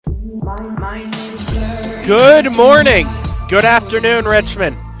Good morning. Good afternoon,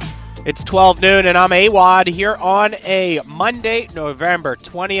 Richmond. It's 12 noon, and I'm AWadd here on a Monday, November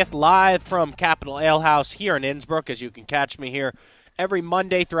 20th, live from Capitol Ale House here in Innsbruck, as you can catch me here every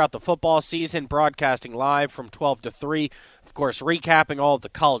Monday throughout the football season, broadcasting live from 12 to 3. Of course, recapping all of the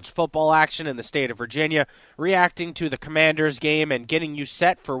college football action in the state of Virginia, reacting to the Commanders game, and getting you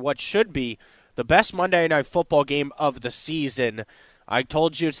set for what should be the best Monday Night Football game of the season. I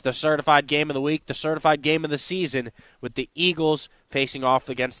told you it's the certified game of the week, the certified game of the season, with the Eagles facing off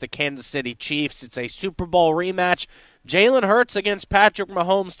against the Kansas City Chiefs. It's a Super Bowl rematch. Jalen Hurts against Patrick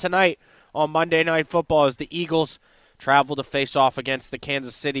Mahomes tonight on Monday Night Football as the Eagles travel to face off against the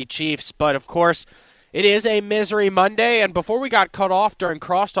Kansas City Chiefs. But, of course, it is a Misery Monday, and before we got cut off during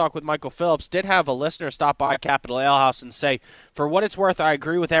Crosstalk with Michael Phillips, did have a listener stop by Capitol Ale House and say, for what it's worth, I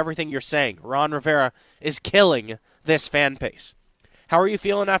agree with everything you're saying. Ron Rivera is killing this fan base. How are you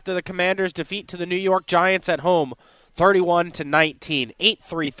feeling after the Commanders' defeat to the New York Giants at home, 31-19?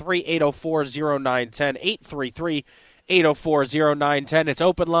 833-804-0910, 833-804-0910. It's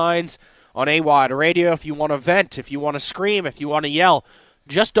open lines on AWadd Radio. If you want to vent, if you want to scream, if you want to yell,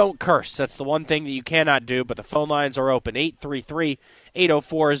 just don't curse. That's the one thing that you cannot do, but the phone lines are open,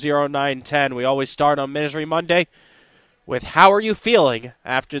 833-804-0910. We always start on Misery Monday with how are you feeling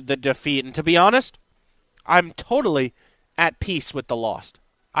after the defeat? And to be honest, I'm totally at peace with the loss.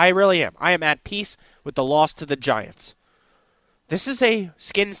 I really am. I am at peace with the loss to the Giants. This is a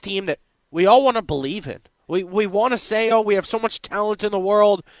Skins team that we all want to believe in. We want to say, oh, we have so much talent in the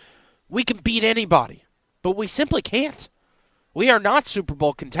world, we can beat anybody. But we simply can't. We are not Super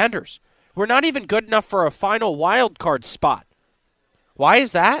Bowl contenders. We're not even good enough for a final wild card spot. Why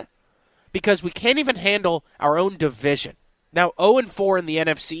is that? Because we can't even handle our own division. Now, 0-4 in the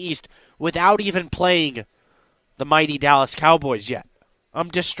NFC East without even playing the mighty Dallas Cowboys yet. I'm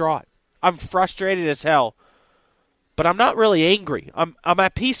distraught. I'm frustrated as hell. But I'm not really angry. I'm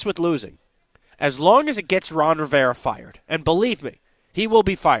at peace with losing. As long as it gets Ron Rivera fired. And believe me, he will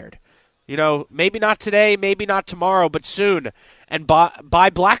be fired. You know, maybe not today, maybe not tomorrow, but soon. And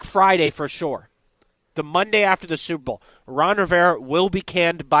by Black Friday for sure. The Monday after the Super Bowl. Ron Rivera will be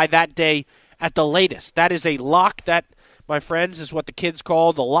canned by that day at the latest. That is a lock. That, my friends, is what the kids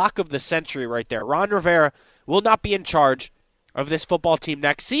call the lock of the century right there. Ron Rivera will not be in charge of this football team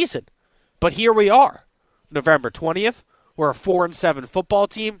next season. But here we are, November 20th. We're a 4-7 football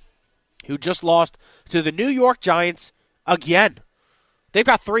team who just lost to the New York Giants again. They've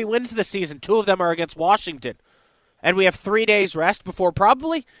got 3 wins this season. 2 of them are against Washington. And we have 3 days rest before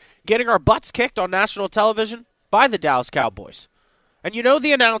probably getting our butts kicked on national television by the Dallas Cowboys. And you know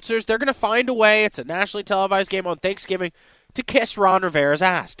the announcers, they're going to find a way, it's a nationally televised game on Thanksgiving, to kiss Ron Rivera's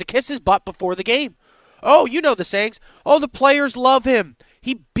ass, to kiss his butt before the game. Oh, you know the sayings. Oh, the players love him.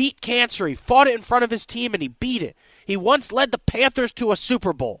 He beat cancer. He fought it in front of his team, and he beat it. He once led the Panthers to a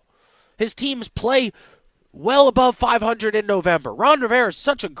Super Bowl. His teams play well above 500 in November. Ron Rivera is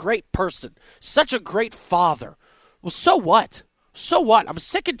such a great person, such a great father. Well, so what? So what? I'm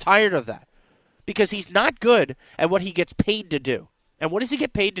sick and tired of that because he's not good at what he gets paid to do. And what does he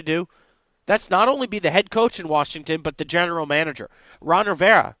get paid to do? That's not only be the head coach in Washington, but the general manager. Ron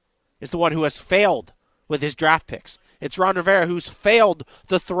Rivera is the one who has failed with his draft picks. It's Ron Rivera who's failed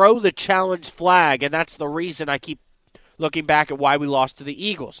to throw the challenge flag, and that's the reason I keep looking back at why we lost to the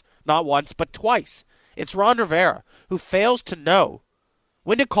Eagles. Not once, but twice. It's Ron Rivera who fails to know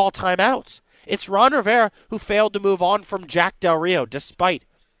when to call timeouts. It's Ron Rivera who failed to move on from Jack Del Rio despite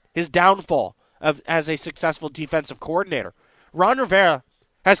his downfall as a successful defensive coordinator. Ron Rivera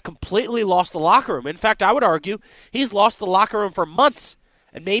has completely lost the locker room. In fact, I would argue he's lost the locker room for months,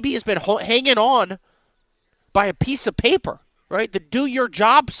 and maybe he's been hanging on by a piece of paper, right? The do your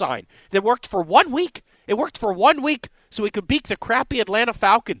job sign that worked for 1 week. It worked for 1 week so he could beat the crappy Atlanta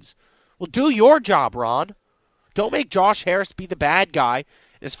Falcons. Well, do your job, Ron. Don't make Josh Harris be the bad guy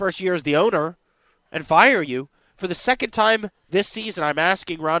in his first year as the owner and fire you. For the second time this season, I'm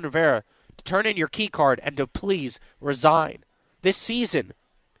asking Ron Rivera to turn in your key card and to please resign. This season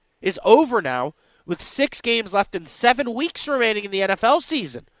is over now with 6 games left and 7 weeks remaining in the NFL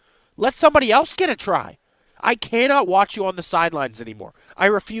season. Let somebody else get a try. I cannot watch you on the sidelines anymore. I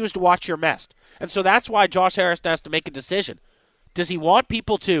refuse to watch your mess. And so that's why Josh Harris has to make a decision. Does he want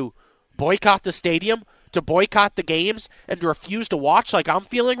people to boycott the stadium, to boycott the games, and to refuse to watch like I'm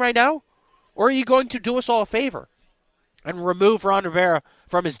feeling right now? Or are you going to do us all a favor and remove Ron Rivera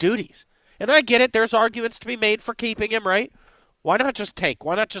from his duties? And I get it. There's arguments to be made for keeping him, right? Why not just tank?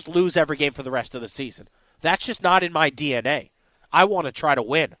 Why not just lose every game for the rest of the season? That's just not in my DNA. I want to try to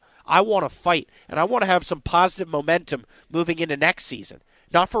win. I want to fight, and I want to have some positive momentum moving into next season.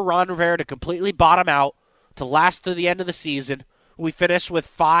 not for Ron Rivera to completely bottom out, to last through the end of the season. We finished with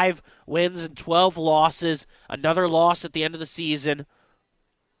 5 wins and 12 losses, another loss at the end of the season.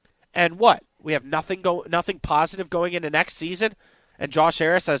 And what? We have nothing positive going into next season, and Josh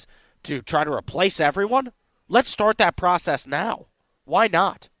Harris has to try to replace everyone? Let's start that process now. Why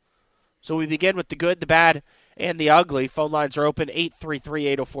not? So we begin with the good, the bad, and the ugly. Phone lines are open,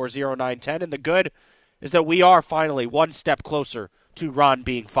 833-804-0910. And the good is that we are finally one step closer to Ron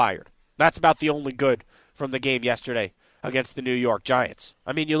being fired. That's about the only good from the game yesterday against the New York Giants.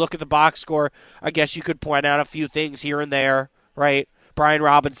 I mean, you look at the box score, I guess you could point out a few things here and there, right? Brian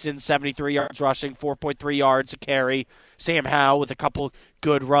Robinson, 73 yards rushing, 4.3 yards a carry. Sam Howell with a couple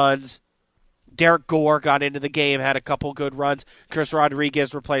good runs. Derek Gore got into the game, had a couple good runs. Chris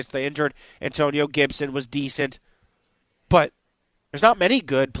Rodriguez replaced the injured. Antonio Gibson was decent. But there's not many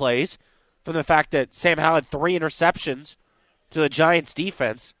good plays from the fact that Sam Howell had 3 interceptions to the Giants'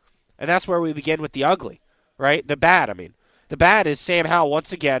 defense. And that's where we begin with the ugly, right? The bad, I mean. The bad is Sam Howell,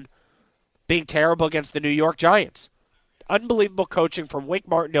 once again, being terrible against the New York Giants. Unbelievable coaching from Wink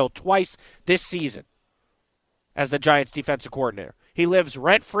Martindale twice this season as the Giants' defensive coordinator. He lives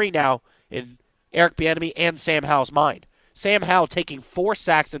rent-free now in Eric Bieniemy and Sam Howell's mind. Sam Howell taking 4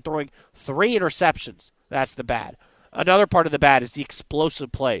 sacks and throwing 3 interceptions. That's the bad. Another part of the bad is the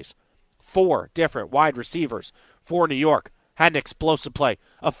explosive plays. 4 different wide receivers for New York had an explosive play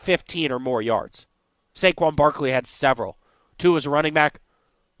of 15 or more yards. Saquon Barkley had several. 2 as a running back,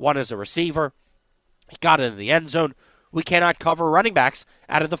 1 as a receiver. He got into the end zone. We cannot cover running backs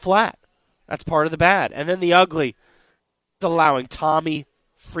out of the flat. That's part of the bad. And then the ugly is allowing Tommy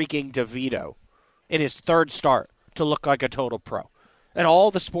freaking DeVito in his 3rd start to look like a total pro. And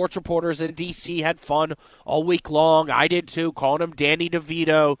all the sports reporters in D.C. had fun all week long. I did too, calling him Danny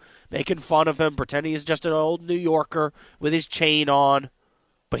DeVito, making fun of him, pretending he's just an old New Yorker with his chain on.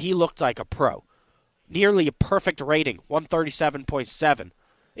 But he looked like a pro. Nearly a perfect rating, 137.7.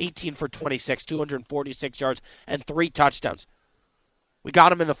 18 for 26, 246 yards, and 3 touchdowns. We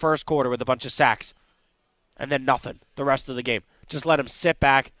got him in the first quarter with a bunch of sacks. And then nothing the rest of the game. Just let him sit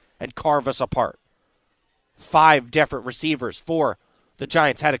back and carve us apart. 5 different receivers for the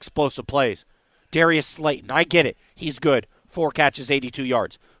Giants had explosive plays. Darius Slayton, I get it. He's good. 4 catches, 82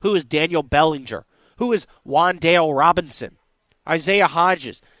 yards. Who is Daniel Bellinger? Who is Wan'Dale Robinson? Isaiah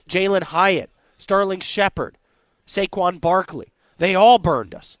Hodges, Jalen Hyatt, Sterling Shepard, Saquon Barkley. They all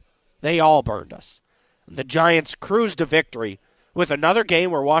burned us. They all burned us. And the Giants cruised to victory with another game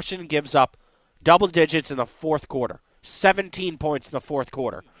where Washington gives up double digits in the 4th quarter. 17 points in the 4th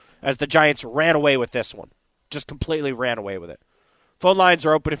quarter as the Giants ran away with this one. Just completely ran away with it. Phone lines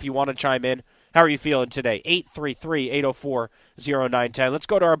are open if you want to chime in. How are you feeling today? 833-804-0910. Let's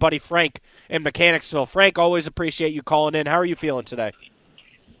go to our buddy Frank in Mechanicsville. Frank, always appreciate you calling in. How are you feeling today?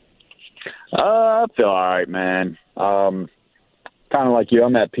 I feel all right, man. Kind of like you,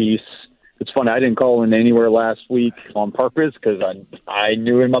 I'm at peace. It's funny, I didn't call in anywhere last week on purpose because I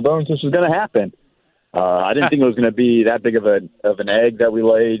knew in my bones this was going to happen. I didn't think it was going to be that big of an egg that we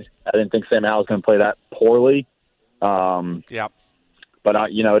laid. I didn't think Sam Howell was going to play that poorly. Yep. But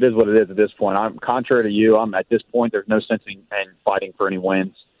it is what it is at this point. I'm contrary to you. I'm at this point. There's no sense in fighting for any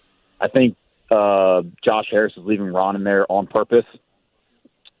wins. I think Josh Harris is leaving Ron in there on purpose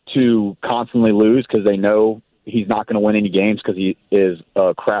to constantly lose because they know he's not going to win any games because he is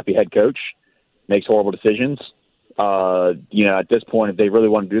a crappy head coach, makes horrible decisions. At this point, if they really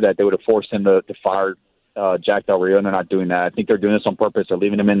want to do that, they would have forced him to fire Jack Del Rio, and they're not doing that. I think they're doing this on purpose. They're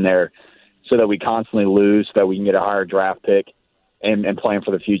leaving him in there so that we constantly lose, so that we can get a higher draft pick and plan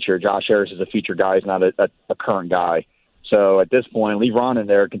for the future. Josh Harris is a future guy. He's not a current guy. So at this point, leave Ron in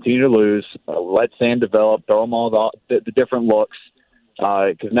there, continue to lose, let Sam develop, throw him all the different looks,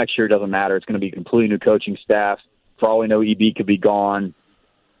 because next year it doesn't matter. It's going to be a completely new coaching staff. For all we know, EB could be gone.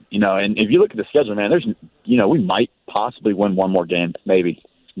 And if you look at the schedule, man, we might possibly win one more game, maybe.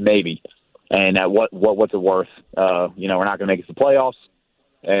 And at what's it worth? We're not going to make it to the playoffs.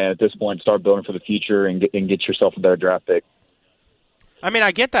 And at this point, start building for the future and get yourself a better draft pick. I mean,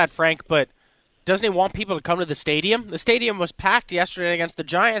 I get that, Frank, but doesn't he want people to come to the stadium? The stadium was packed yesterday against the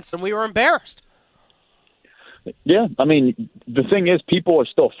Giants, and we were embarrassed. Yeah, I mean, the thing is, people are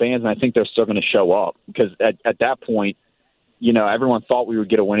still fans, and I think they're still going to show up because at that point, everyone thought we would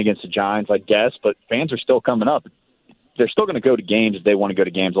get a win against the Giants, I guess, but fans are still coming up. They're still going to go to games if they want to go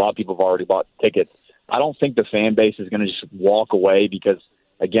to games. A lot of people have already bought tickets. I don't think the fan base is going to just walk away because,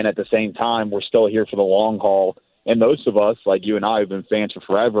 again, at the same time, we're still here for the long haul. And most of us, like you and I, have been fans for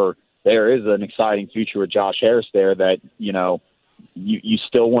forever. There is an exciting future with Josh Harris there that, you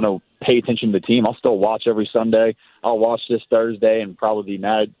still want to pay attention to the team. I'll still watch every Sunday. I'll watch this Thursday and probably be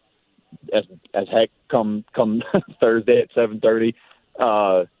mad as heck come Thursday at 7:30.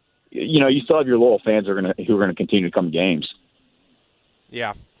 You still have your loyal fans who are going to continue to come to games.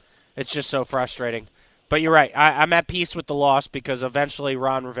 Yeah, it's just so frustrating. But you're right. I'm at peace with the loss because eventually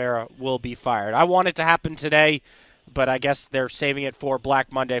Ron Rivera will be fired. I want it to happen today, but I guess they're saving it for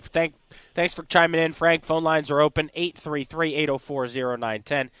Black Monday. Thanks for chiming in, Frank. Phone lines are open,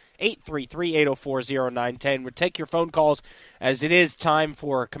 833-804-0910, 833-804-0910. We'll take your phone calls as it is time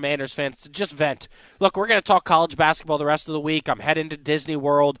for Commanders fans to just vent. Look, we're going to talk college basketball the rest of the week. I'm heading to Disney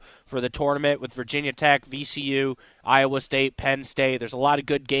World for the tournament with Virginia Tech, VCU, Iowa State, Penn State. There's a lot of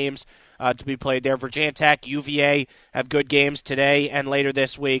good games to be played there. Virginia Tech, UVA have good games today and later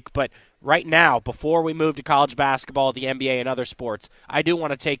this week. But right now, before we move to college basketball, the NBA, and other sports, I do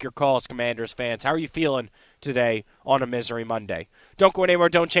want to take your calls, Commanders fans. How are you feeling today on a Misery Monday? Don't go anywhere.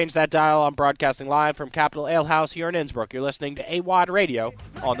 Don't change that dial. I'm broadcasting live from Capitol Ale House here in Innsbrook. You're listening to AWadd Radio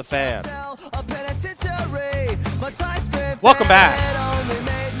on The Fan. Welcome back.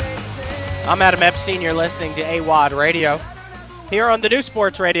 I'm Adam Epstein. You're listening to AWadd Radio here on the new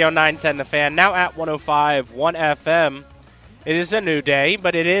Sports Radio 910 The Fan, now at 105.1 FM. It is a new day,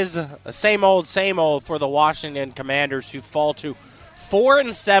 but it is a same old for the Washington Commanders, who fall to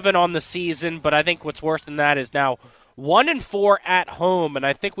 4-7 on the season. But I think what's worse than that is now 1-4 at home. And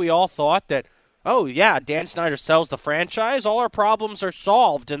I think we all thought that, oh yeah, Dan Snyder sells the franchise, all our problems are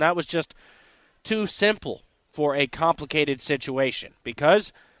solved, and that was just too simple for a complicated situation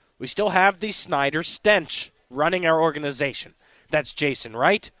because we still have the Snyder stench running our organization. That's Jason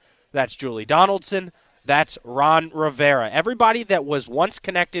Wright. That's Julie Donaldson. That's Ron Rivera. Everybody that was once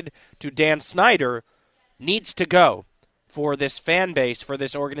connected to Dan Snyder needs to go for this fan base, for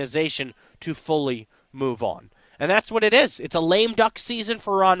this organization to fully move on. And that's what it is. It's a lame duck season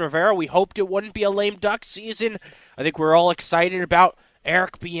for Ron Rivera. We hoped it wouldn't be a lame duck season. I think we're all excited about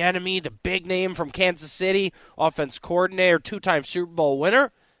Eric Bieniemy, the big name from Kansas City, offense coordinator, two-time Super Bowl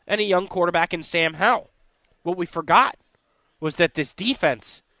winner, and a young quarterback in Sam Howell. What we forgot was that this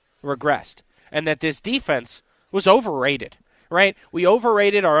defense regressed and that this defense was overrated, right? We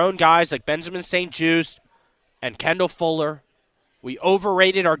overrated our own guys like Benjamin St-Juste and Kendall Fuller. We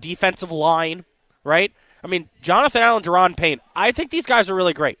overrated our defensive line, right? I mean, Jonathan Allen, Deron Payne, I think these guys are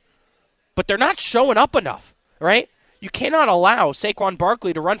really great, but they're not showing up enough, right? You cannot allow Saquon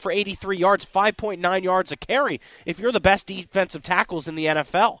Barkley to run for 83 yards, 5.9 yards a carry if you're the best defensive tackles in the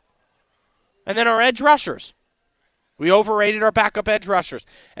NFL. And then our edge rushers. We overrated our backup edge rushers.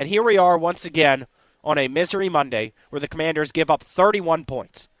 And here we are once again on a Misery Monday where the Commanders give up 31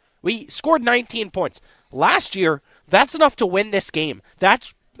 points. We scored 19 points. Last year, that's enough to win this game.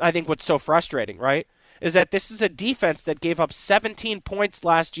 That's, I think, what's so frustrating, right? Is that this is a defense that gave up 17 points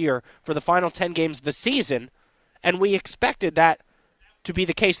last year for the final 10 games of the season, and we expected that to be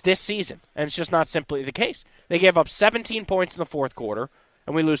the case this season, and it's just not simply the case. They gave up 17 points in the fourth quarter,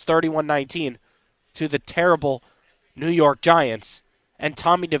 and we lose 31-19 to the terrible New York Giants, and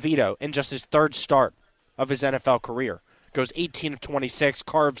Tommy DeVito, in just his third start of his NFL career, goes 18 of 26,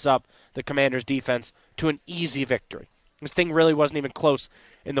 carves up the Commanders' defense to an easy victory. This thing really wasn't even close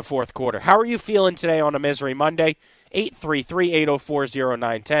in the fourth quarter. How are you feeling today on a Misery Monday?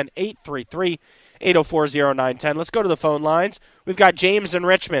 833-804-0910, 833-804-0910. Let's go to the phone lines. We've got James in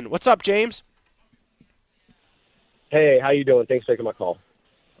Richmond. What's up, James? Hey, how you doing? Thanks for taking my call.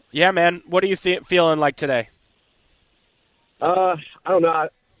 Yeah, man. What are you feeling like today? I don't know.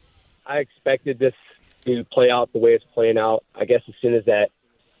 I expected this to play out the way it's playing out. I guess as soon as that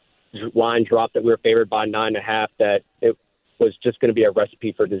line dropped that we were favored by 9.5, that it was just going to be a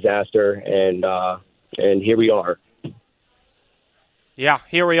recipe for disaster, and here we are. Yeah,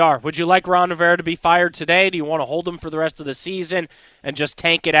 here we are. Would you like Ron Rivera to be fired today? Do you want to hold him for the rest of the season and just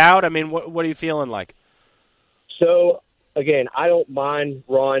tank it out? I mean, what are you feeling like? So, again, I don't mind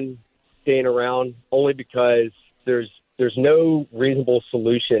Ron staying around only because there's no reasonable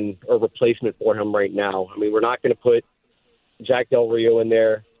solution or replacement for him right now. I mean, we're not going to put Jack Del Rio in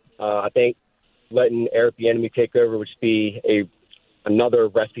there. I think letting Eric Bieniemy take over would be another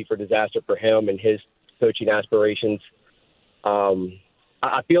recipe for disaster for him and his coaching aspirations.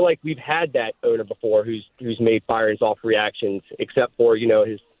 I feel like we've had that owner before who's made firings off reactions, except for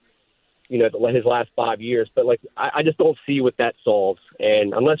his last 5 years. But I just don't see what that solves.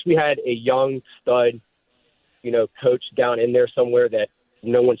 And unless we had a young stud, coach down in there somewhere that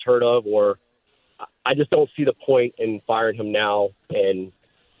no one's heard of, or I just don't see the point in firing him now and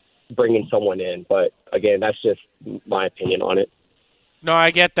bringing someone in. But again, that's just my opinion on it. No,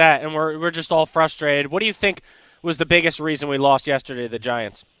 I get that, and we're just all frustrated. What do you think was the biggest reason we lost yesterday to the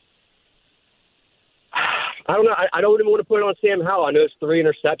Giants? I don't know. I don't even want to put it on Sam Howell. I know it's 3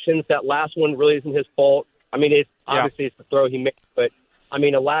 interceptions. That last one really isn't his fault. I mean, obviously it's the throw he made, but I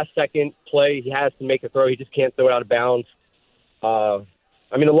mean, a last-second play, he has to make a throw. He just can't throw it out of bounds. I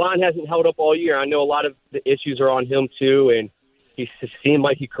mean, the line hasn't held up all year. I know a lot of the issues are on him too, and he seemed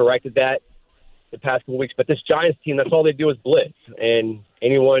like he corrected that the past couple weeks. But this Giants team, that's all they do is blitz. And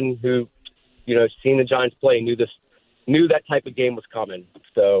anyone who, seen the Giants play knew that type of game was coming.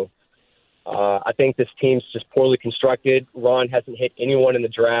 So I think this team's just poorly constructed. Ron hasn't hit anyone in the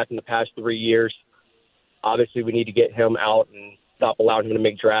draft in the past 3 years. Obviously, we need to get him out and stop allowing him to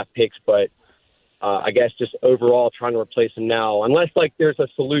make draft picks. But I guess just overall trying to replace him now, unless there's a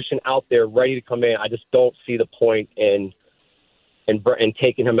solution out there ready to come in, I just don't see the point in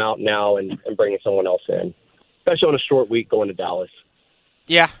taking him out now and bringing someone else in, especially on a short week going to Dallas.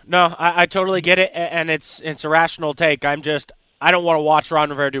 Yeah, no, I totally get it, and it's a rational take. I don't want to watch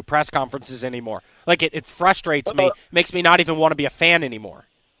Ron Rivera do press conferences anymore. It frustrates me, makes me not even want to be a fan anymore.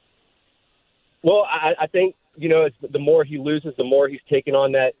 Well, I think, it's the more he loses, the more he's taking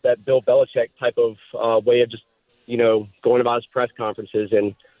on that Bill Belichick type of way of just, going about his press conferences.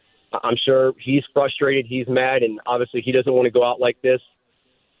 And I'm sure he's frustrated, he's mad, and obviously he doesn't want to go out like this.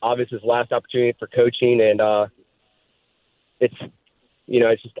 Obviously his last opportunity for coaching, and it's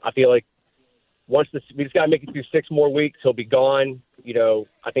just, I feel like we just got to make it through 6 more weeks. He'll be gone. I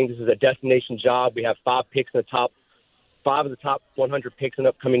think this is a destination job. We have 5 picks in the top 5 of the top 100 picks in the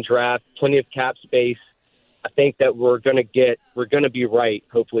upcoming draft, plenty of cap space. I think that we're going to be right,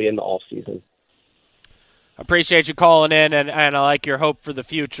 hopefully, in the off season. Appreciate you calling in, and I like your hope for the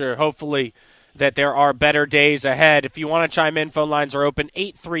future. Hopefully that there are better days ahead. If you want to chime in, phone lines are open,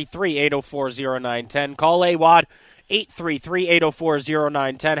 833-804-0910. Call AWadd,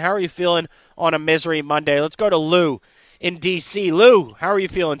 833-804-0910. How are you feeling on a Misery Monday? Let's go to Lou in D.C. Lou, how are you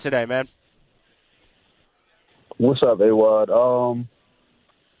feeling today, man? What's up, AWadd?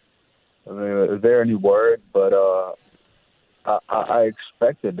 I mean, is there any word? But I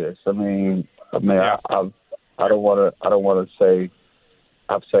expected this. I don't want to say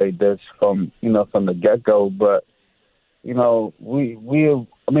I've said this from the get go, but this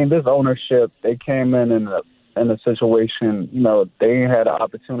ownership, they came in a situation, they had an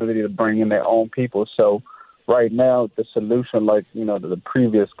opportunity to bring in their own people. So right now, the solution, the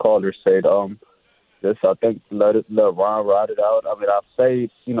previous caller said, I think let Ron ride it out. I mean, I've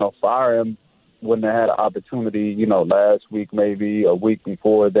said, fire him when they had an opportunity, last week, maybe a week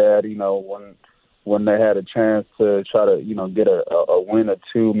before that, when they had a chance to try to, get a win or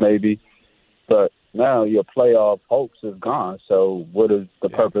two, maybe. But now your playoff hopes is gone. So what is the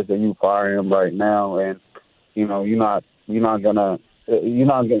purpose of you firing him right now? And you're not gonna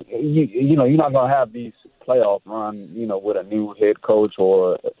have these playoff run, with a new head coach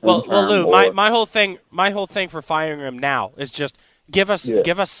or Lou, my whole thing for firing him now is just give us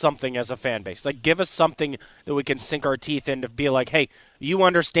something as a fan base. Give us something that we can sink our teeth in to be like, hey, you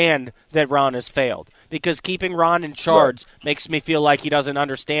understand that Ron has failed. Because keeping Ron in charge makes me feel like he doesn't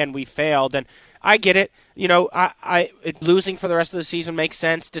understand we failed. And I get it. Losing for the rest of the season makes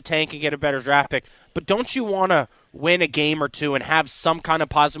sense to tank and get a better draft pick. But don't you want to win a game or two and have some kind of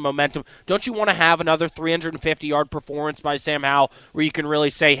positive momentum? Don't you want to have another 350-yard performance by Sam Howell where you can really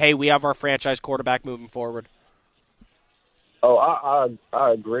say, hey, we have our franchise quarterback moving forward? Oh, I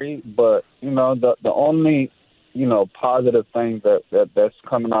agree, but the only positive thing that's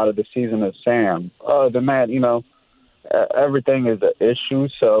coming out of the season is Sam. Other than that, everything is an issue.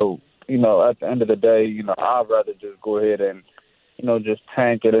 So at the end of the day, I'd rather just go ahead and just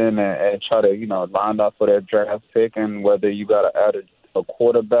tank it in and try to line up for that draft pick, and whether you got to add a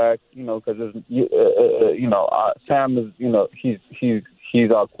quarterback, because Sam is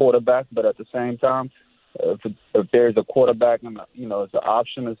he's our quarterback, but at the same time, if there's a quarterback and it's an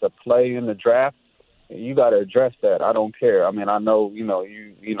option, it's a play in the draft, you got to address that. I don't care. I mean, I know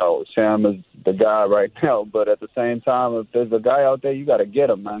Sam is the guy right now, but at the same time, if there's a guy out there, you got to get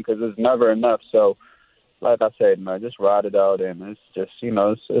him, man, because it's never enough. So, like I said, man, just ride it out, and it's just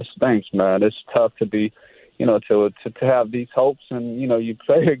it stinks, man. It's tough to be to have these hopes, and you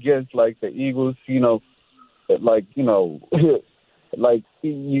play against the Eagles, like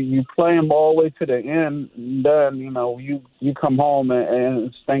you play them all the way to the end, and then you come home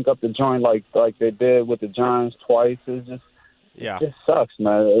and stink up the joint like they did with the Giants twice. It's just it just sucks,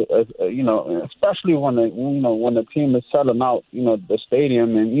 man. Especially when the team is selling out the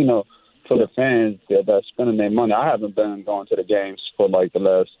stadium, and for the fans that's spending their money. I haven't been going to the games for the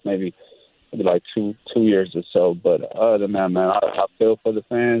last maybe 2 years or so, but other than that, man, I feel for the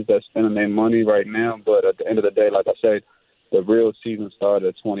fans that's spending their money right now. But at the end of the day, like I said, the real season started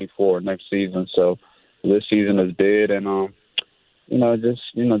at 24 next season. So, this season is bid, and just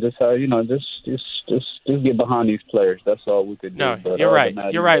get behind these players. That's all we could do. No, but you're right.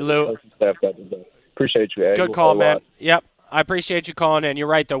 You're right, Lou. Staff got to do. Appreciate you, Good call, man. Yep, I appreciate you calling in. You're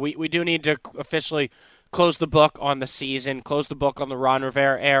right, though. We do need to officially close the book on the season, close the book on the Ron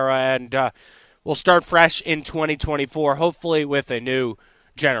Rivera era, and we'll start fresh in 2024, hopefully with a new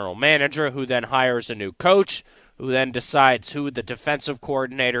general manager who then hires a new coach, who then decides who the defensive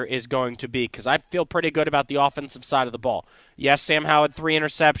coordinator is going to be, because I feel pretty good about the offensive side of the ball. Yes, Sam Howell had 3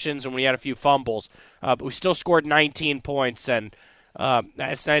 interceptions and we had a few fumbles, but we still scored 19 points, and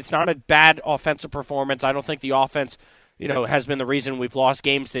it's not a bad offensive performance. I don't think the offense has been the reason we've lost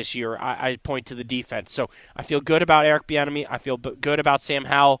games this year. I point to the defense. So I feel good about Eric Bieniemy. I feel good about Sam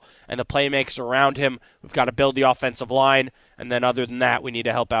Howell and the playmakers around him. We've got to build the offensive line, and then other than that, we need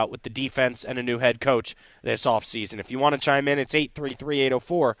to help out with the defense and a new head coach this offseason. If you want to chime in, it's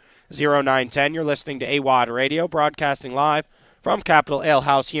 833-804-0910. You're listening to AWadd Radio, broadcasting live from Capitol Ale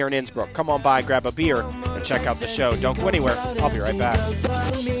House here in Innsbrook. Come on by, grab a beer, and check out the show. Don't go anywhere. I'll be right back.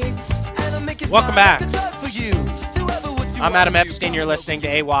 Welcome back. I'm Adam Epstein. You're listening to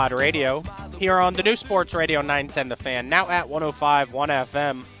AWadd Radio here on the new Sports Radio 910 The Fan, now at 105.1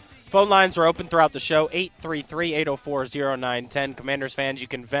 FM. Phone lines are open throughout the show, 833-804-0910. Commanders fans, you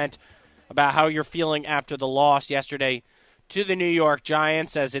can vent about how you're feeling after the loss yesterday to the New York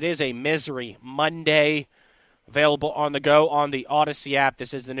Giants, as it is a misery Monday. Available on the go on the Odyssey app.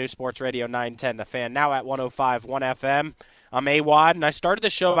 This is the new Sports Radio 910 The Fan, now at 105.1 FM. I'm AWadd, and I started the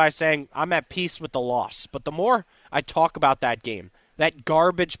show by saying I'm at peace with the loss. But the more I talk about that game, that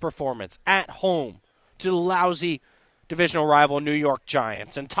garbage performance at home to the lousy divisional rival New York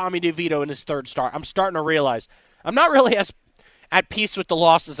Giants and Tommy DeVito in his 3rd start, I'm starting to realize I'm not really as at peace with the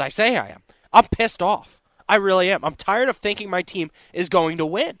loss as I say I am. I'm pissed off. I really am. I'm tired of thinking my team is going to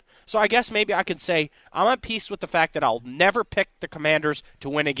win. So I guess maybe I could say I'm at peace with the fact that I'll never pick the Commanders to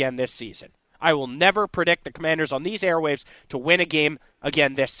win again this season. I will never predict the Commanders on these airwaves to win a game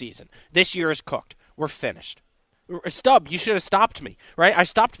again this season. This year is cooked. We're finished. Stubb, you should have stopped me, right? I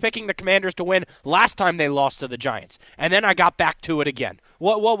stopped picking the Commanders to win last time they lost to the Giants, and then I got back to it again.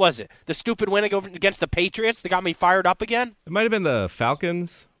 What was it? The stupid win against the Patriots that got me fired up again? It might have been the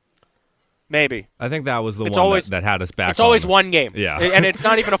Falcons. Maybe. I think that was the one that had us back. It's always one game. Yeah. And it's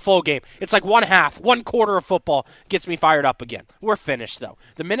not even a full game. It's like one quarter of football gets me fired up again. We're finished, though.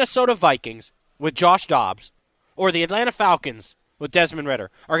 The Minnesota Vikings with Josh Dobbs or the Atlanta Falcons with Desmond Ridder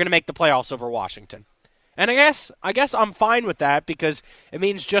are going to make the playoffs over Washington. And I guess I'm fine with that because it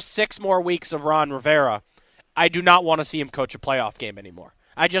means just 6 more weeks of Ron Rivera. I do not want to see him coach a playoff game anymore.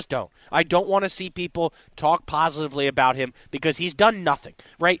 I just don't. I don't want to see people talk positively about him because he's done nothing,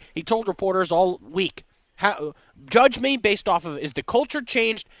 right? He told reporters all week, judge me based off of is the culture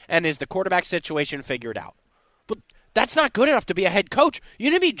changed and is the quarterback situation figured out. But that's not good enough to be a head coach.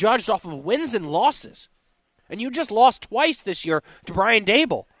 You need to be judged off of wins and losses. And you just lost twice this year to Brian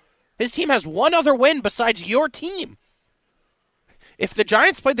Daboll. His team has one other win besides your team. If the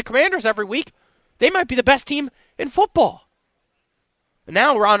Giants played the Commanders every week, they might be the best team in football. And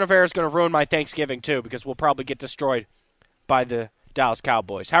now Ron Rivera is going to ruin my Thanksgiving, too, because we'll probably get destroyed by the Dallas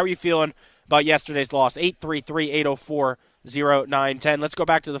Cowboys. How are you feeling about yesterday's loss? 833-804-0910. Let's go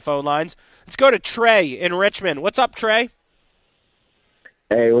back to the phone lines. Let's go to Trey in Richmond. What's up, Trey?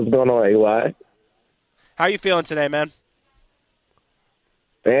 Hey, what's going on, AWadd? How are you feeling today, man?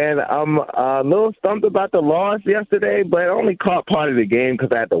 Man, I'm a little stumped about the loss yesterday, but I only caught part of the game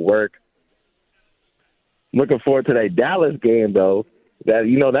because I had to work. Looking forward to that Dallas game, though.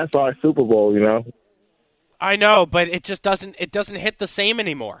 That's our Super Bowl, I know, but it just doesn't hit the same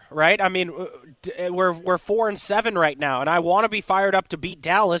anymore, right? I mean, we're 4-7 right now, and I want to be fired up to beat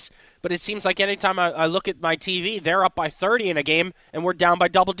Dallas, but it seems like anytime I look at my TV, they're up by 30 in a game, and we're down by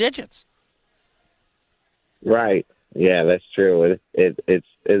double digits. Right. Yeah, that's true. It's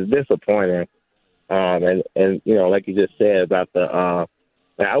disappointing, and like you just said about the.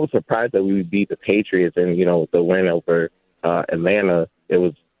 I was surprised that we beat the Patriots and the win over Atlanta. It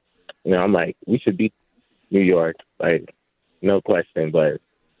was, I'm like, we should beat New York, like no question. But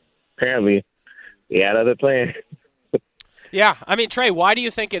apparently, we had other plans. Yeah, I mean, Trey, why do you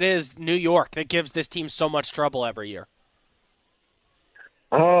think it is New York that gives this team so much trouble every year?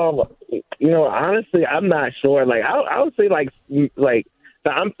 Honestly, I'm not sure. Like, I would say, so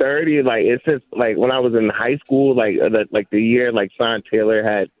I'm 30. Like, it's just like when I was in high school, the year Sean Taylor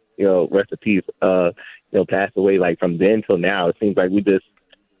had, rest in peace, passed away. Like from then till now, it seems like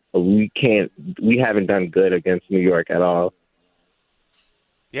we haven't done good against New York at all.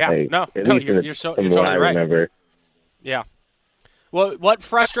 Yeah, you're totally right. Remember. Yeah. What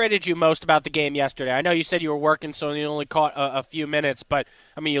frustrated you most about the game yesterday? I know you said you were working, so you only caught a few minutes, but,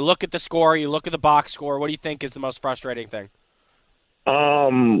 I mean, you look at the score, you look at the box score. What do you think is the most frustrating thing?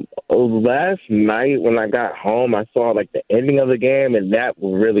 Last night when I got home, I saw like the ending of the game, and that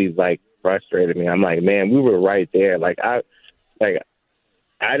really like frustrated me. I'm like, man, we were right there. I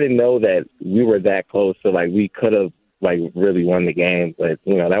didn't know that we were that close to like we could have like really won the game, but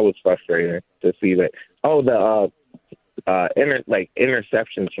that was frustrating to see that. Oh, the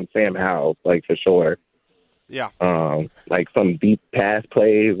interceptions from Sam Howell, like for sure. Yeah. Like some deep pass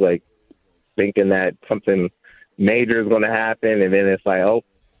plays, like thinking that something major is going to happen, and then it's like, oh,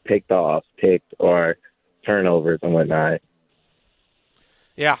 picked, or turnovers and whatnot.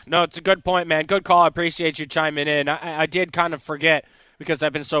 Yeah, no, it's a good point, man. Good call. I appreciate you chiming in. I did kind of forget, because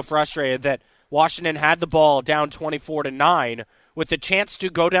I've been so frustrated, that Washington had the ball down 24-9 with the chance to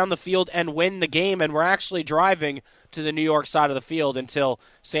go down the field and win the game, and we're actually driving to the New York side of the field until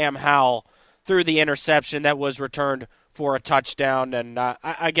Sam Howell threw the interception that was returned for a touchdown. And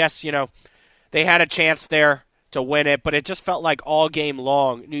I guess, they had a chance there to win it, but it just felt like all game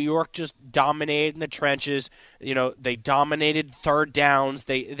long, New York just dominated in the trenches. They dominated third downs.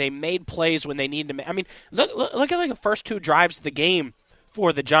 They made plays when they needed to make. I mean, look at like the first two drives of the game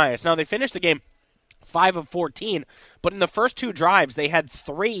for the Giants. Now, they finished the game 5 of 14, but in the first two drives, they had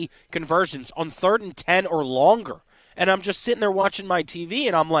 3 conversions on 3rd and 10 or longer. And I'm just sitting there watching my TV,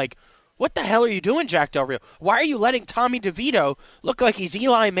 and I'm like, what the hell are you doing, Jack Del Rio? Why are you letting Tommy DeVito look like he's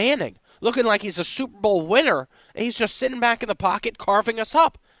Eli Manning, looking like he's a Super Bowl winner, and he's just sitting back in the pocket carving us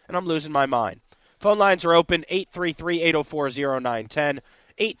up? And I'm losing my mind. Phone lines are open, 833-804-0910,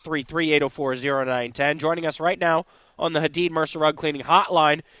 833-804-0910. Joining us right now on the Hadid Mercer Rug Cleaning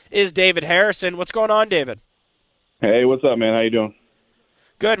Hotline is David Harrison. What's going on, David? Hey, what's up, man? How you doing?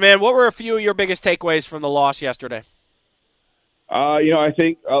 Good, man. What were a few of your biggest takeaways from the loss yesterday? I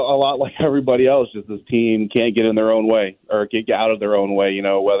think a lot like everybody else, just this team can't get in their own way or get out of their own way,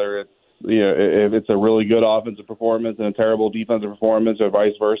 whether it's, if it's a really good offensive performance and a terrible defensive performance or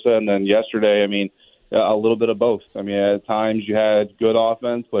vice versa. And then yesterday, a little bit of both. At times you had good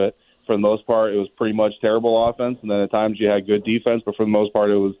offense, but for the most part, it was pretty much terrible offense. And then at times you had good defense, but for the most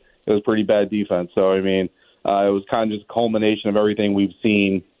part, it was pretty bad defense. So, it was kind of just a culmination of everything we've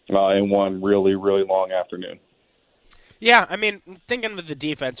seen in one really, really long afternoon. Yeah, thinking of the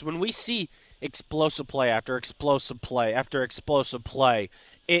defense, when we see explosive play after explosive play after explosive play,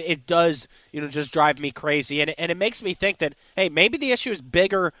 it does, just drive me crazy. And it makes me think that, hey, maybe the issue is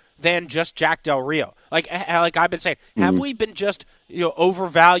bigger than just Jack Del Rio. Like I've been saying, have we been just,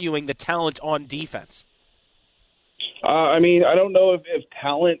 overvaluing the talent on defense? I don't know if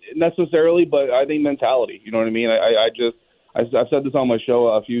talent necessarily, but I think mentality. You know what I mean? I've said this on my show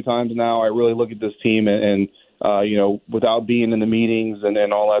a few times now. I really look at this team and without being in the meetings and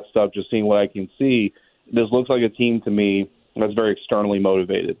all that stuff, just seeing what I can see, this looks like a team to me that's very externally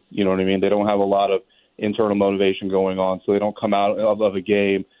motivated. You know what I mean? They don't have a lot of internal motivation going on, so they don't come out of a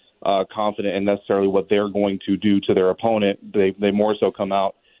game confident in necessarily what they're going to do to their opponent. They more so come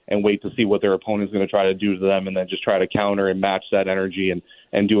out and wait to see what their opponent's going to try to do to them and then just try to counter and match that energy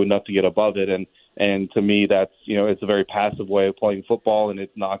and do enough to get above it. And to me, that's, it's a very passive way of playing football, and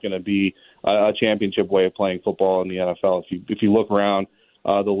it's not going to be a championship way of playing football in the NFL. If you look around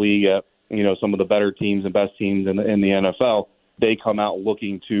the league at, some of the better teams and best teams in the NFL, they come out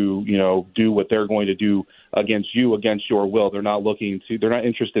looking to, do what they're going to do against you, against your will. They're not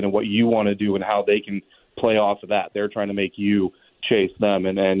interested in what you want to do and how they can play off of that. They're trying to make you chase them.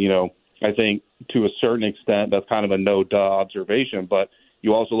 And I think to a certain extent, that's kind of a no-duh observation, but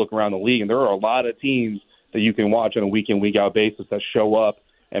you also look around the league, and there are a lot of teams that you can watch on a week-in, week-out basis that show up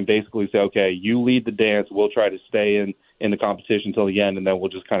and basically say, okay, you lead the dance, we'll try to stay in the competition until the end, and then we'll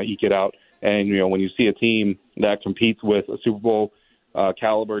just kind of eke it out. And, when you see a team that competes with a Super Bowl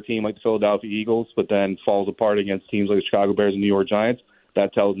caliber team like the Philadelphia Eagles, but then falls apart against teams like the Chicago Bears and New York Giants,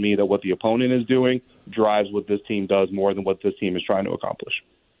 that tells me that what the opponent is doing drives what this team does more than what this team is trying to accomplish.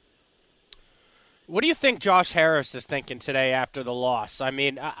 What do you think Josh Harris is thinking today after the loss?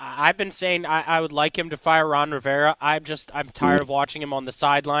 I've been saying I would like him to fire Ron Rivera. I'm tired of watching him on the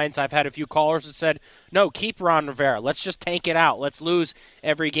sidelines. I've had a few callers that said, no, keep Ron Rivera. Let's just tank it out. Let's lose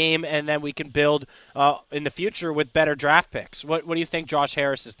every game, and then we can build in the future with better draft picks. What do you think Josh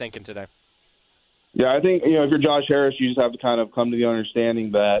Harris is thinking today? Yeah, I think, if you're Josh Harris, you just have to kind of come to the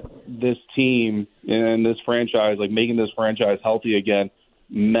understanding that this team and this franchise, like making this franchise healthy again,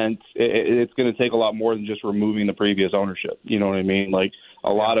 meant it's going to take a lot more than just removing the previous ownership. You know what I mean? Like a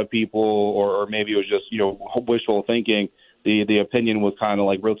lot of people, or maybe it was just, wishful thinking. The opinion was kind of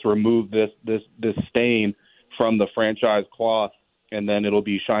like, let's remove this stain from the franchise cloth and then it'll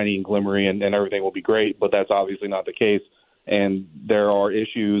be shiny and glimmery and everything will be great. But that's obviously not the case. And there are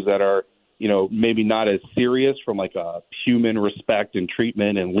issues that are, maybe not as serious from like a human respect and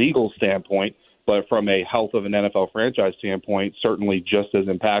treatment and legal standpoint, but from a health of an NFL franchise standpoint, certainly just as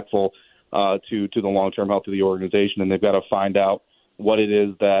impactful to the long-term health of the organization. And they've got to find out what it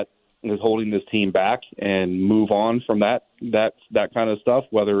is that is holding this team back and move on from that kind of stuff,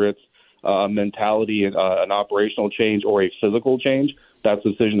 whether it's mentality, an operational change, or a physical change. That's a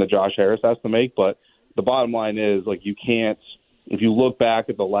decision that Josh Harris has to make. But the bottom line is, like, you can't, if you look back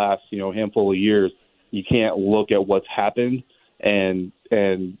at the last, handful of years, you can't look at what's happened and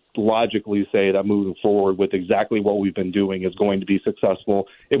logically say that moving forward with exactly what we've been doing is going to be successful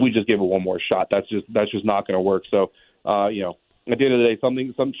if we just give it one more shot. That's just not going to work. So, at the end of the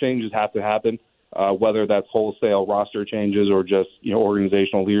day, some changes have to happen, whether that's wholesale roster changes or just,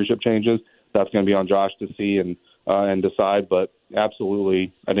 organizational leadership changes. That's going to be on Josh to see and decide. But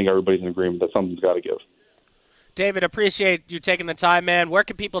absolutely, I think everybody's in agreement that something's got to give. David, appreciate you taking the time, man. Where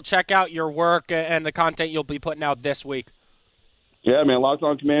can people check out your work and the content you'll be putting out this week? Yeah, man, Locked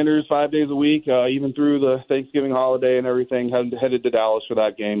On Commanders 5 days a week, even through the Thanksgiving holiday and everything. Headed to Dallas for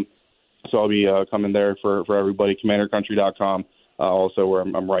that game. So I'll be coming there for everybody, commandercountry.com, also where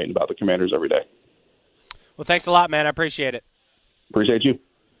I'm writing about the Commanders every day. Well, thanks a lot, man. I appreciate it. Appreciate you.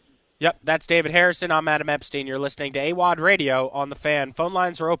 Yep, that's David Harrison. I'm Adam Epstein. You're listening to AWadd Radio on The Fan. Phone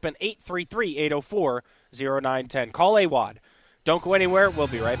lines are open 833-804-0910. Call AWadd. Don't go anywhere. We'll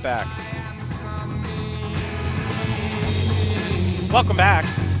be right back. Welcome back.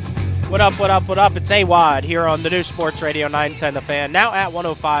 What up, what up, what up? It's AWadd here on the new Sports Radio 910 The Fan, now at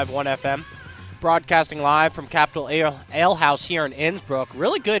 105.1 FM. Broadcasting live from Capital Ale House here in Innsbruck.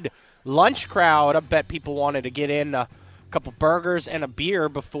 Really good lunch crowd. I bet people wanted to get in a couple burgers and a beer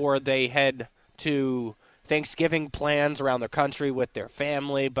before they head to Thanksgiving plans around the country with their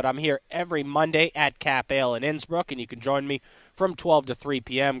family. But I'm here every Monday at Cap Ale in Innsbruck, and you can join me from 12 to 3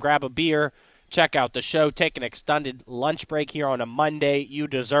 p.m. Grab a beer, check out the show, take an extended lunch break here on a Monday. You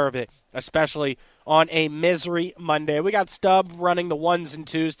deserve it, especially on a Misery Monday. We got Stubb running the ones and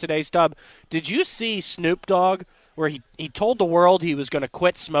twos today. Stubb, did you see Snoop Dogg where he told the world he was going to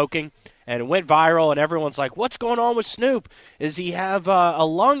quit smoking? And it went viral, and everyone's like, what's going on with Snoop? Does he have a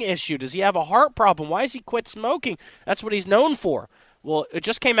lung issue? Does he have a heart problem? Why has he quit smoking? That's what he's known for. Well, it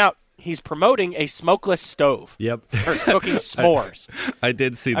just came out. He's promoting a smokeless stove. Yep. For cooking s'mores. I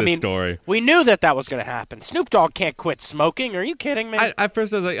did see the story. We knew that was going to happen. Snoop Dogg can't quit smoking. Are you kidding me? At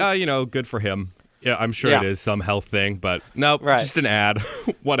first I was like, good for him. Yeah, I'm sure it is some health thing, but nope, just an ad.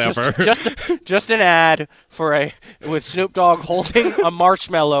 Whatever. Just an ad with Snoop Dogg holding a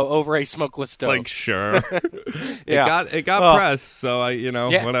marshmallow over a smokeless stove. Like, sure. It got press, so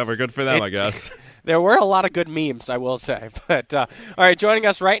whatever. Good for them, I guess. There were a lot of good memes, I will say. But all right, joining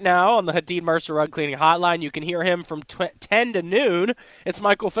us right now on the Hadid Mercer Rug Cleaning Hotline, you can hear him from 10 to noon. It's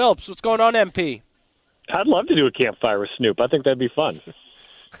Michael Phillips. What's going on, MP? I'd love to do a campfire with Snoop. I think that'd be fun.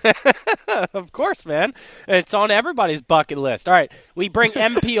 Of course, man. It's on everybody's bucket list. All right, we bring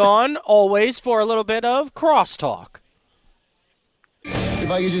MP on always for a little bit of Crosstalk. If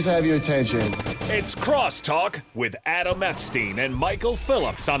I could just have your attention. It's Crosstalk with Adam Epstein and Michael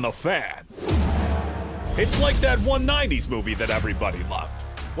Phillips on The Fan. It's like that 190s movie that everybody loved.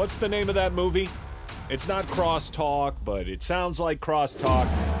 What's the name of that movie? It's not Crosstalk, but it sounds like Crosstalk.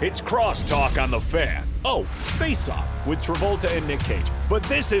 It's Crosstalk on The Fan. Oh, Face Off with Travolta and Nick Cage. But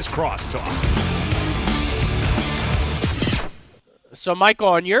this is Crosstalk. So, Michael,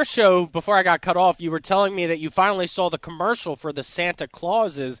 on your show, before I got cut off, you were telling me that you finally saw the commercial for the Santa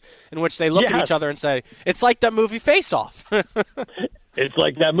Clauses in which they look at each other and say, it's like that movie Face Off. It's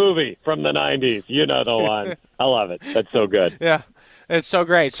like that movie from the 90s. You know the one. I love it. That's so good. Yeah, it's so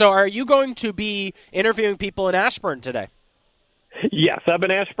great. So are you going to be interviewing people in Ashburn today? Yes, I'm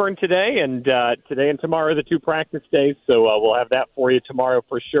in Ashburn today, and today and tomorrow are the two practice days, so we'll have that for you tomorrow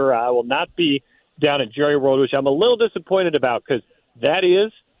for sure. I will not be down at Jerry World, which I'm a little disappointed about because that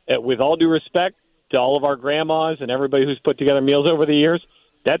is, with all due respect to all of our grandmas and everybody who's put together meals over the years,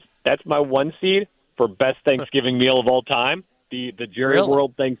 that's my one seed for best Thanksgiving meal of all time. The Jerry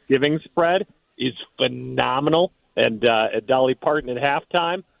World Thanksgiving spread is phenomenal, and Dolly Parton at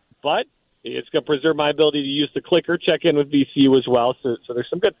halftime, but it's going to preserve my ability to use the clicker, check in with VCU as well, so there's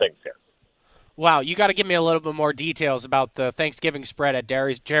some good things here. Wow, you got to give me a little bit more details about the Thanksgiving spread at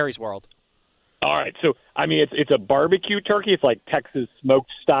Jerry's World. All right, so, I mean, it's a barbecue turkey. It's like Texas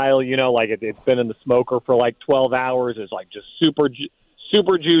smoked style, like it's been in the smoker for like 12 hours. It's like just super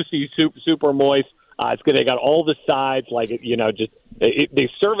juicy, super moist. They got all the sides, like, just They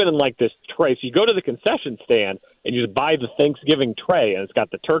serve it in like this tray. So you go to the concession stand and you just buy the Thanksgiving tray, and it's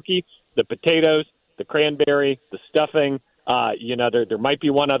got the turkey, the potatoes, the cranberry, the stuffing. There might be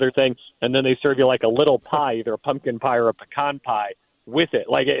one other thing, and then they serve you like a little pie, either a pumpkin pie or a pecan pie with it.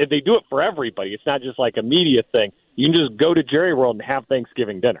 Like they do it for everybody. It's not just like a media thing. You can just go to Jerry World and have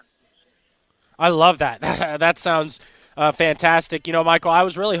Thanksgiving dinner. I love that. That sounds fantastic. Michael, I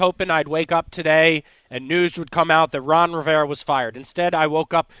was really hoping I'd wake up today and news would come out that Ron Rivera was fired. Instead, I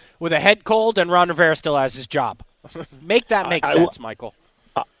woke up with a head cold and Ron Rivera still has his job. Make sense, Michael.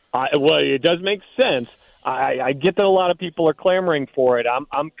 Well, it does make sense. I get that a lot of people are clamoring for it.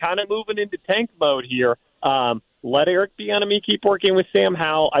 I'm kind of moving into tank mode here. Let Eric Bieniemy keep working with Sam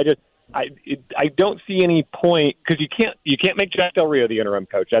Howell. I don't see any point because you can't make Jack Del Rio the interim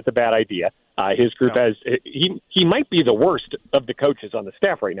coach. That's a bad idea. His group he might be the worst of the coaches on the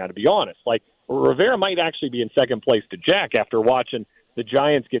staff right now, to be honest. Like Rivera might actually be in second place to Jack after watching the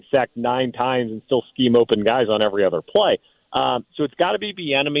Giants get sacked 9 times and still scheme open guys on every other play. So it's got to be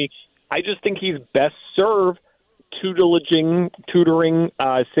Bieniemy. I just think he's best served tutoring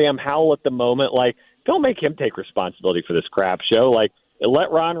Sam Howell at the moment. Like, don't make him take responsibility for this crap show. Like,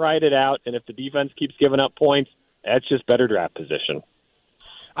 let Ron ride it out, and if the defense keeps giving up points, that's just better draft position.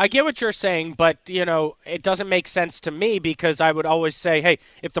 I get what you're saying, but, it doesn't make sense to me because I would always say, hey,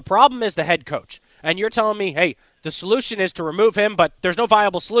 if the problem is the head coach, and you're telling me, hey, the solution is to remove him, but there's no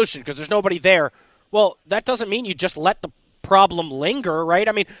viable solution because there's nobody there, well, that doesn't mean you just let the problem linger, right?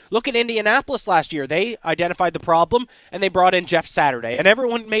 I mean, look at Indianapolis last year. They identified the problem, and they brought in Jeff Saturday, and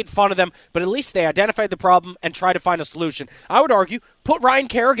everyone made fun of them, but at least they identified the problem and tried to find a solution. I would argue, put Ryan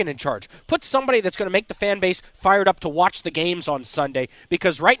Kerrigan in charge. Put somebody that's going to make the fan base fired up to watch the games on Sunday,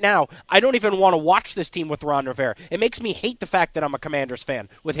 because right now, I don't even want to watch this team with Ron Rivera. It makes me hate the fact that I'm a Commanders fan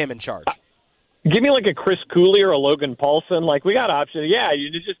with him in charge. Give me like a Chris Cooley or a Logan Paulson. Like, we got options. Yeah,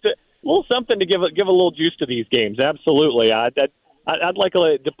 you just a little something to give a little juice to these games. Absolutely. I'd like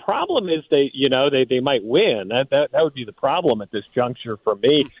the problem is they might win. That would be the problem at this juncture for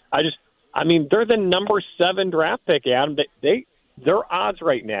me. They're the number 7 draft pick, Adam. Their odds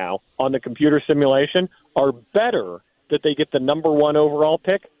right now on the computer simulation are better that they get the number 1 overall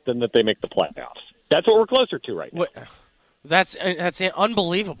pick than that they make the playoffs. That's what we're closer to right now. That's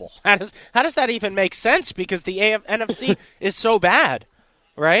unbelievable. How does that even make sense? Because the NFC is so bad.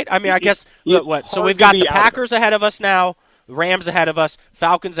 Right? I mean, I guess, what? So we've got the Packers ahead of us now, Rams ahead of us,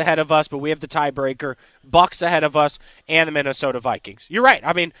 Falcons ahead of us, but we have the tiebreaker, Bucks ahead of us, and the Minnesota Vikings. You're right.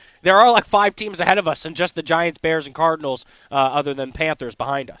 I mean, there are like 5 teams ahead of us and just the Giants, Bears, and Cardinals other than Panthers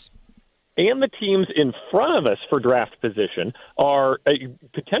behind us. And the teams in front of us for draft position are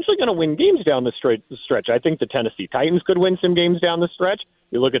potentially going to win games down the stretch. I think the Tennessee Titans could win some games down the stretch.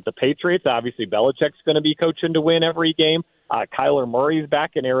 You look at the Patriots, obviously Belichick's going to be coaching to win every game. Kyler Murray's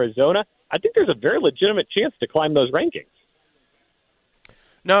back in Arizona. I think there's a very legitimate chance to climb those rankings.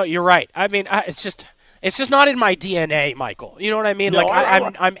 No, you're right. I mean, it's just not in my DNA, Michael. You know what I mean? No,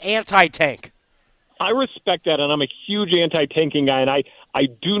 I'm anti-tank. I respect that, and I'm a huge anti-tanking guy, and I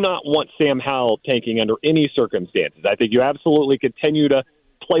do not want Sam Howell tanking under any circumstances. I think you absolutely continue to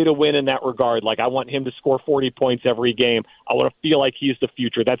play to win in that regard. Like, I want him to score 40 points every game. I want to feel like he's the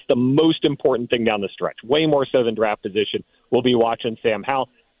future. That's the most important thing down the stretch, way more so than draft position. We'll be watching Sam Howell,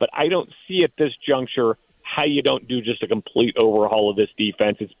 but I don't see at this juncture how you don't do just a complete overhaul of this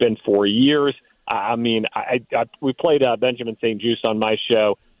defense. It's been 4 years. We played Benjamin St. Juste on my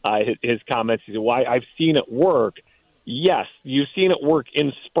show. His comments, he said, "Why I've seen it work." Yes, you've seen it work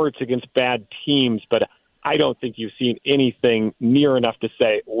in spurts against bad teams, but I don't think you've seen anything near enough to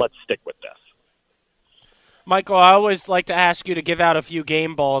say, let's stick with this. Michael, I always like to ask you to give out a few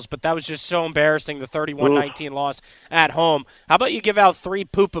game balls, but that was just so embarrassing, the 31-19 loss at home. How about you give out 3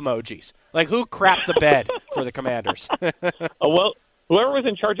 poop emojis? Like, who crapped the bed for the Commanders? Well, whoever was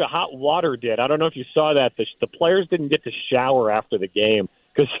in charge of hot water did. I don't know if you saw that. The players didn't get to shower after the game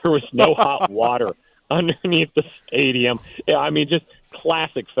because there was no hot water underneath the stadium. Yeah, I mean, just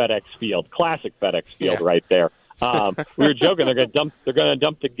classic FedEx Field right there. We were joking they're going to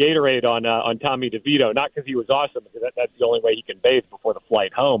dump the Gatorade on Tommy DeVito, not because he was awesome, because that's the only way he can bathe before the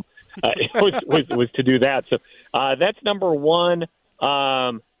flight home. It was to do that. So that's number 1.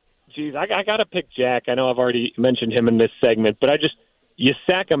 I got to pick Jack. I know I've already mentioned him in this segment, but you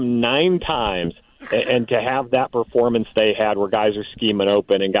sack him 9 times, and to have that performance they had where guys are scheming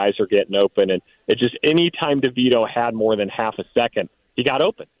open and guys are getting open, and it just any time DeVito had more than half a second, he got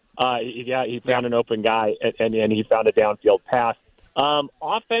open. He found an open guy, and he found a downfield pass.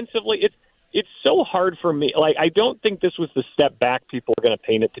 Offensively, it's so hard for me. Like, I don't think this was the step back people are going to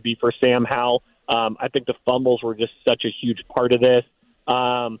paint it to be for Sam Howell. I think the fumbles were just such a huge part of this.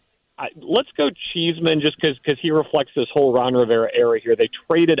 Let's go Cheeseman just because he reflects this whole Ron Rivera era here. They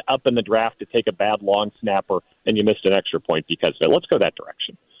traded up in the draft to take a bad long snapper, and you missed an extra point because of it. Let's go that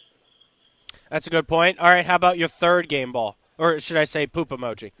direction. That's a good point. All right, how about your third game ball? Or should I say poop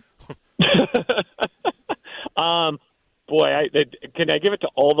emoji? Can I give it to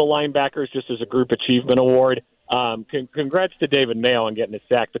all the linebackers just as a group achievement award? Congrats to David Mayo on getting a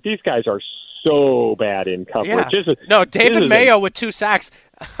sack, but these guys are so bad in coverage. Yeah. David Mayo with 2 sacks.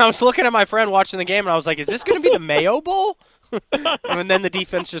 I was looking at my friend watching the game, and I was like, is this going to be the Mayo Bowl? And then the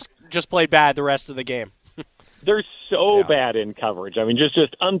defense just played bad the rest of the game. They're so bad in coverage. I mean,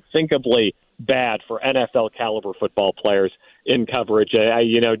 just unthinkably bad for NFL caliber football players in coverage.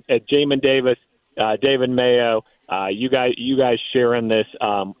 Jamin Davis, David Mayo, you guys sharing this.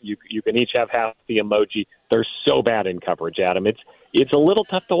 You can each have half the emoji. They're so bad in coverage, Adam. It's a little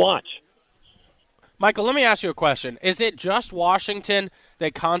tough to watch. Michael, let me ask you a question. Is it just Washington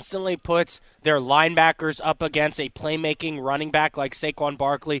that constantly puts their linebackers up against a playmaking running back like Saquon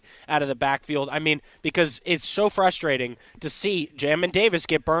Barkley out of the backfield? I mean, because it's so frustrating to see Jamin Davis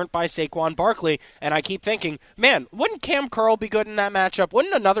get burnt by Saquon Barkley, and I keep thinking, man, wouldn't Cam Curl be good in that matchup?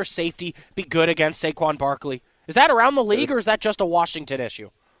 Wouldn't another safety be good against Saquon Barkley? Is that around the league, or is that just a Washington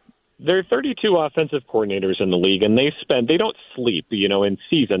issue? There are 32 offensive coordinators in the league, and they don't sleep, in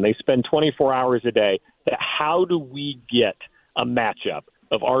season. They spend 24 hours a day. How do we get a matchup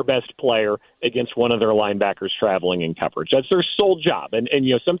of our best player against one of their linebackers traveling in coverage? That's their sole job. And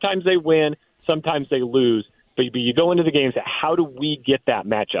sometimes they win, sometimes they lose, but you go into the games, how do we get that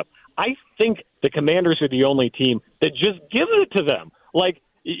matchup? I think the Commanders are the only team that just gives it to them. Like,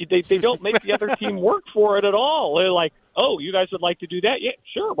 they don't make the other team work for it at all. They're like, oh, you guys would like to do that? Yeah,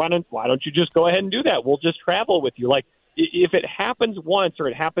 sure. Why don't you just go ahead and do that? We'll just travel with you. Like, if it happens once or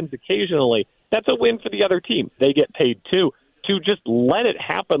it happens occasionally, that's a win for the other team. They get paid too. To just let it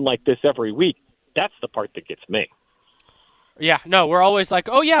happen like this every week, that's the part that gets me. Yeah, no, we're always like,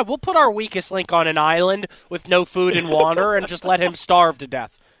 oh, yeah, we'll put our weakest link on an island with no food and water and just let him starve to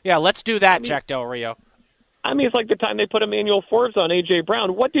death. Yeah, let's do that, Jack Del Rio. I mean, it's like the time they put Emmanuel Forbes on A.J.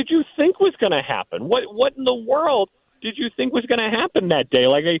 Brown. What did you think was going to happen? What in the world did you think was going to happen that day?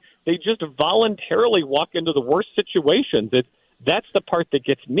 Like, they just voluntarily walk into the worst situations. That's the part that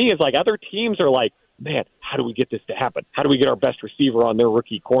gets me, is like other teams are like, man, how do we get this to happen? How do we get our best receiver on their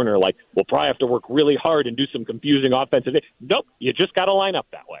rookie corner? Like, we'll probably have to work really hard and do some confusing offensive. Nope, you just got to line up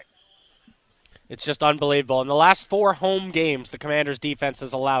that way. It's just unbelievable. In the last 4 home games, the Commanders' defense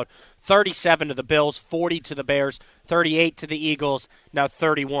has allowed 37 to the Bills, 40 to the Bears, 38 to the Eagles, now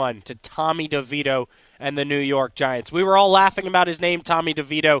 31 to Tommy DeVito and the New York Giants. We were all laughing about his name, Tommy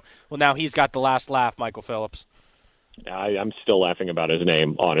DeVito. Well, now he's got the last laugh, Michael Phillips. I'm still laughing about his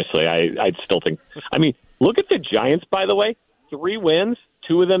name, honestly. I'd still think. I mean, look at the Giants, by the way. 3 wins,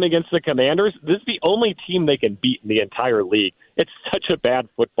 2 of them against the Commanders. This is the only team they can beat in the entire league. It's such a bad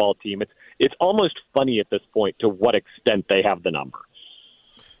football team. It's almost funny at this point to what extent they have the number.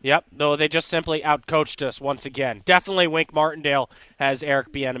 Yep, though they just simply outcoached us once again. Definitely Wink Martindale has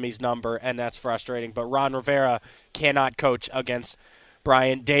Eric Bieniemy's number, and that's frustrating. But Ron Rivera cannot coach against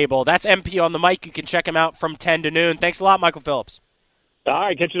Brian Daboll. That's MP on the mic. You can check him out from 10 to noon. Thanks a lot, Michael Phillips. All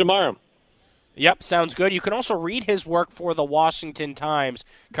right, catch you tomorrow. Yep, sounds good. You can also read his work for the Washington Times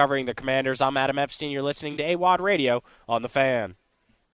covering the Commanders. I'm Adam Epstein. You're listening to AWadd Radio on The Fan.